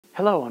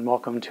Hello and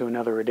welcome to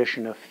another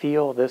edition of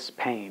Feel This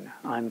Pain.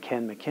 I'm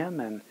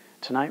McKim, and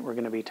tonight we're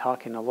going to be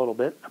talking a little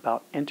bit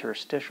about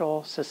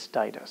interstitial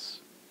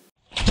cystitis.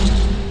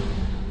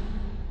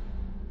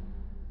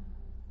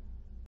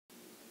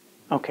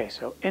 Okay,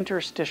 so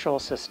interstitial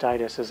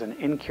cystitis is an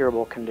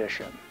incurable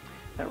condition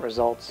that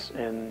results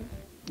in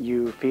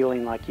you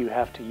feeling like you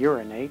have to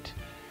urinate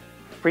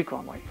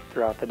frequently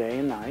throughout the day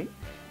and night,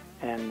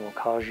 and will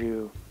cause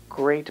you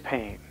great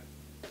pain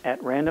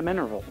at random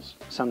intervals,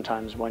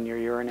 sometimes when you're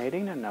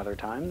urinating and other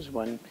times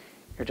when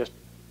you're just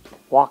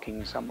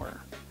walking somewhere.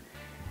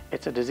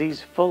 It's a disease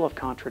full of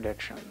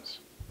contradictions.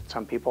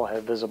 Some people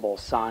have visible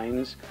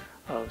signs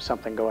of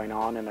something going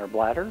on in their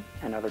bladder,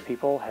 and other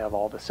people have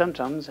all the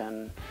symptoms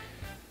and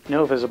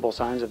no visible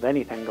signs of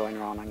anything going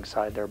on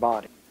inside their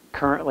body.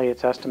 Currently,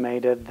 it's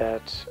estimated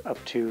that up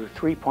to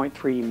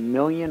 3.3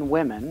 million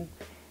women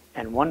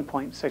and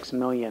 1.6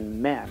 million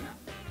men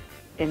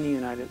in the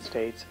United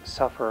States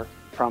suffer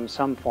from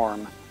some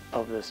form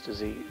of this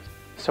disease.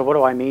 So what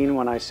do I mean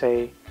when I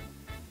say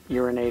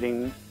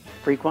urinating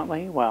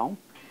frequently? Well,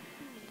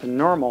 the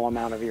normal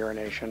amount of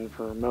urination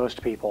for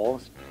most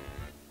people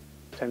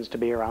tends to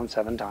be around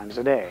 7 times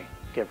a day,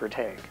 give or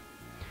take.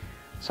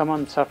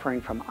 Someone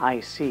suffering from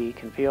IC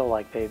can feel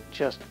like they've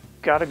just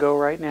got to go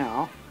right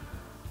now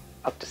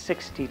up to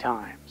 60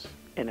 times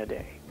in a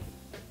day.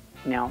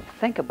 Now,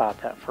 think about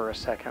that for a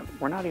second.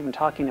 We're not even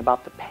talking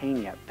about the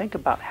pain yet. Think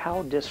about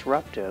how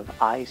disruptive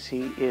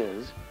IC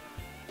is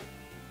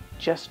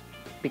just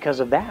because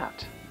of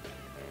that.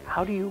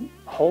 How do you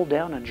hold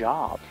down a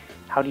job?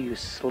 How do you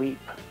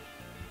sleep?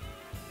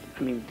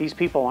 I mean, these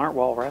people aren't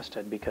well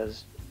rested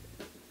because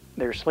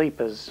their sleep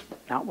is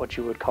not what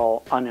you would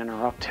call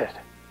uninterrupted.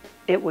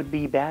 It would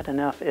be bad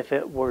enough if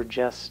it were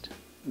just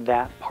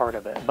that part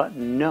of it, but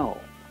no.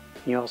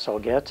 You also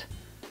get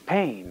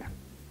pain.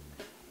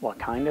 What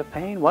kind of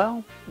pain?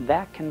 Well,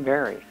 that can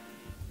vary.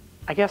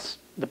 I guess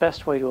the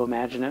best way to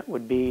imagine it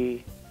would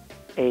be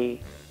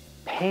a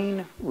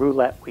pain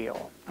roulette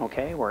wheel,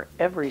 okay, where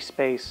every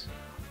space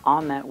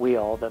on that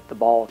wheel that the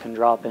ball can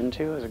drop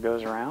into as it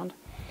goes around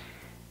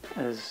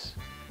is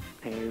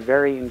a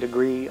varying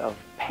degree of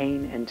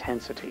pain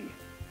intensity,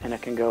 and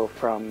it can go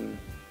from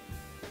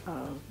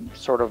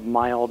sort of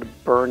mild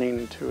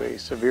burning to a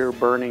severe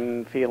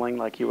burning feeling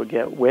like you would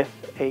get with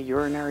a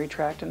urinary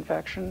tract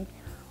infection,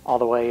 all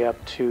the way up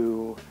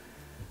to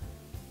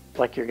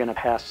like you're going to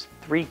pass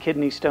 3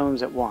 kidney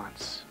stones at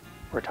once.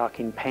 We're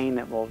talking pain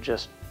that will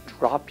just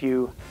drop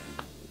you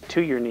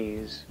to your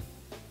knees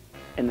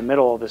in the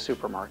middle of the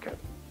supermarket.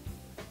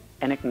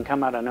 And it can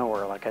come out of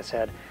nowhere. Like I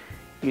said,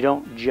 you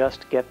don't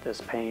just get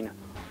this pain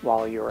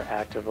while you're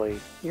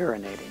actively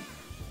urinating.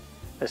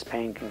 This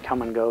pain can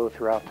come and go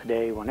throughout the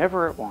day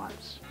whenever it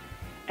wants.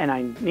 And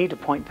I need to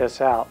point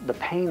this out. The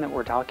pain that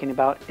we're talking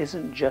about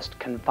isn't just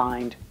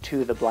confined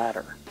to the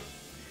bladder.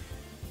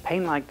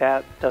 Pain like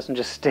that doesn't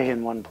just stay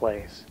in one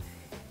place.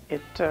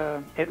 It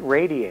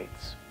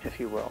radiates, if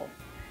you will.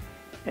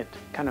 It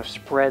kind of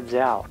spreads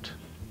out.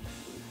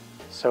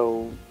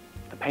 So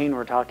the pain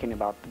we're talking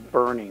about, the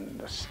burning,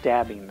 the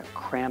stabbing, the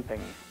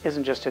cramping,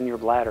 isn't just in your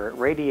bladder. It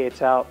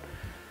radiates out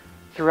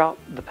throughout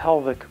the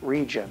pelvic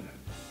region,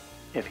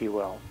 if you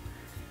will.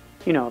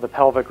 You know, the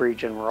pelvic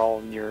region where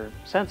all your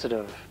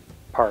sensitive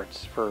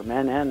parts for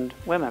men and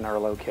women are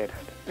located,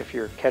 if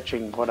you're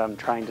catching what I'm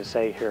trying to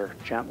say here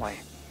gently.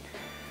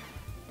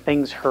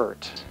 Things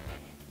hurt.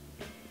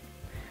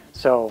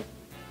 So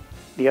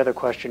the other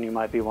question you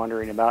might be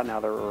wondering about now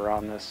that we're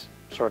on this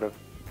sort of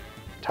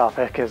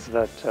topic is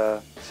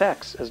that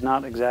sex is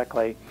not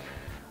exactly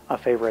a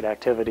favorite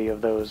activity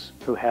of those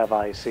who have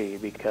IC,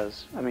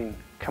 because, I mean,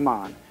 come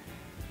on.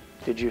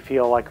 Did you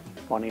feel like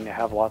wanting to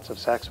have lots of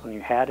sex when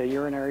you had a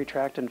urinary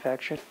tract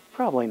infection?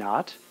 Probably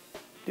not.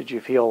 Did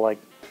you feel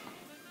like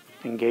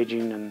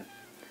engaging in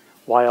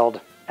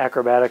wild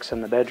acrobatics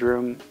in the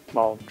bedroom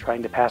while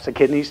trying to pass a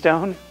kidney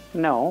stone?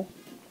 No.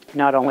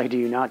 Not only do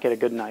you not get a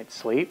good night's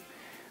sleep,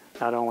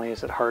 not only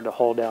is it hard to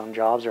hold down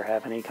jobs or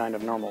have any kind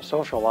of normal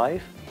social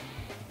life,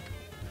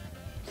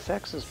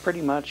 sex is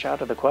pretty much out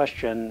of the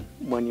question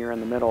when you're in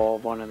the middle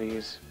of one of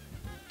these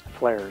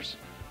flares.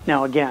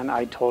 Now again,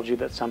 I told you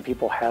that some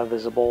people have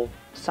visible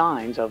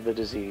signs of the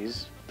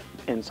disease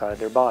inside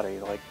their body.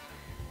 Like,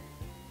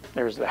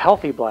 there's the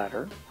healthy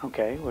bladder,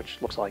 okay,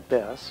 which looks like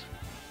this.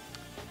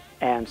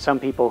 And some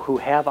people who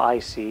have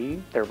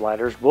IC, their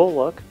bladders will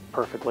look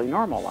perfectly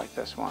normal like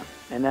this one.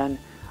 And then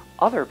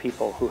other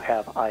people who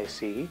have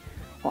IC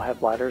will have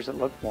bladders that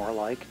look more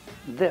like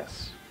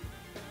this.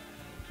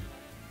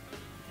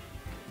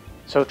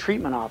 So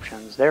treatment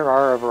options. There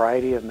are a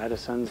variety of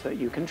medicines that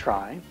you can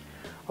try.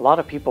 A lot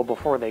of people,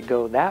 before they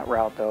go that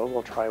route though,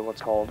 will try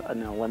what's called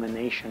an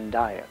elimination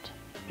diet,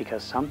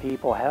 because some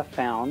people have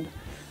found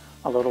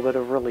a little bit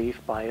of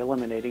relief by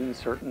eliminating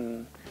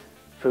certain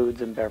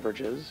foods and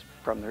beverages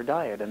from their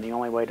diet. And the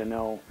only way to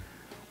know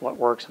what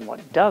works and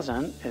what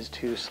doesn't is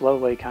to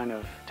slowly kind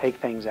of take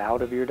things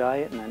out of your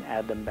diet and then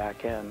add them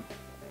back in.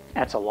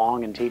 That's a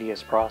long and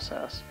tedious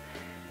process.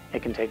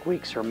 It can take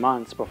weeks or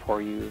months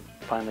before you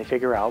finally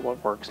figure out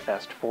what works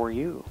best for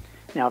you.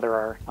 Now there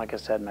are, like I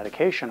said,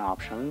 medication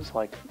options,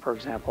 like for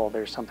example,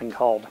 there's something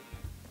called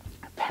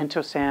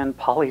pentosan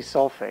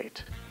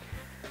polysulfate.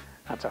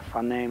 That's a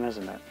fun name,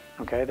 isn't it?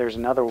 Okay, there's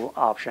another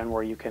option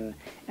where you can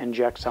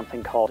inject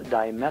something called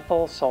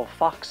dimethyl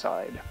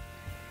sulfoxide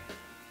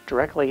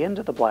directly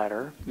into the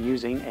bladder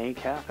using a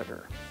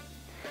catheter.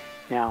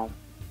 Now,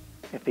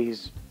 if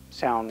these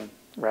sound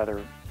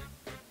rather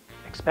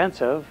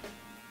expensive,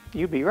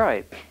 you'd be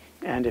right.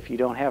 And if you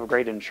don't have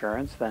great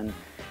insurance, then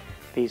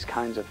these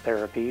kinds of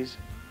therapies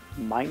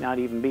might not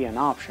even be an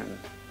option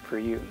for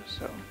you.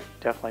 So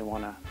definitely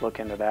want to look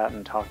into that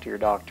and talk to your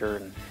doctor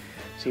and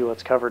see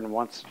what's covered and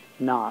what's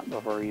not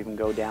before you even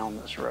go down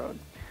this road.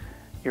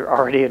 You're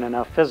already in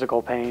enough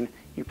physical pain,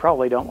 you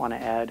probably don't want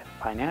to add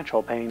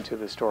financial pain to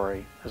the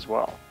story as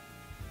well.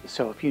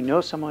 So if you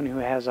know someone who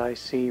has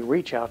IC,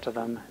 reach out to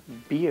them,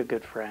 be a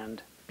good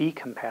friend, be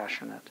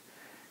compassionate,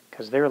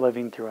 because they're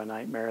living through a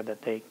nightmare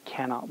that they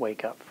cannot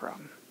wake up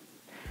from.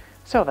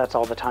 So that's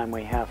all the time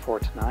we have for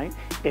tonight.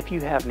 If you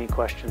have any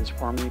questions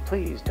for me,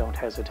 please don't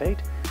hesitate.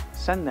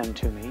 Send them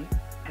to me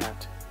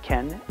at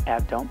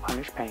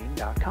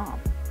ken@don'tpunishpain.com.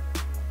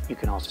 You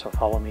can also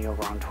follow me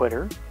over on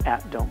Twitter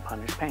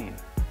 @don'tpunishpain.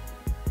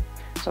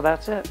 So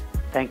that's it.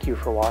 Thank you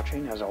for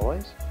watching as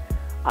always.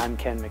 I'm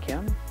Ken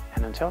McKim,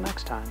 and until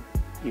next time,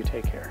 you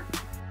take care.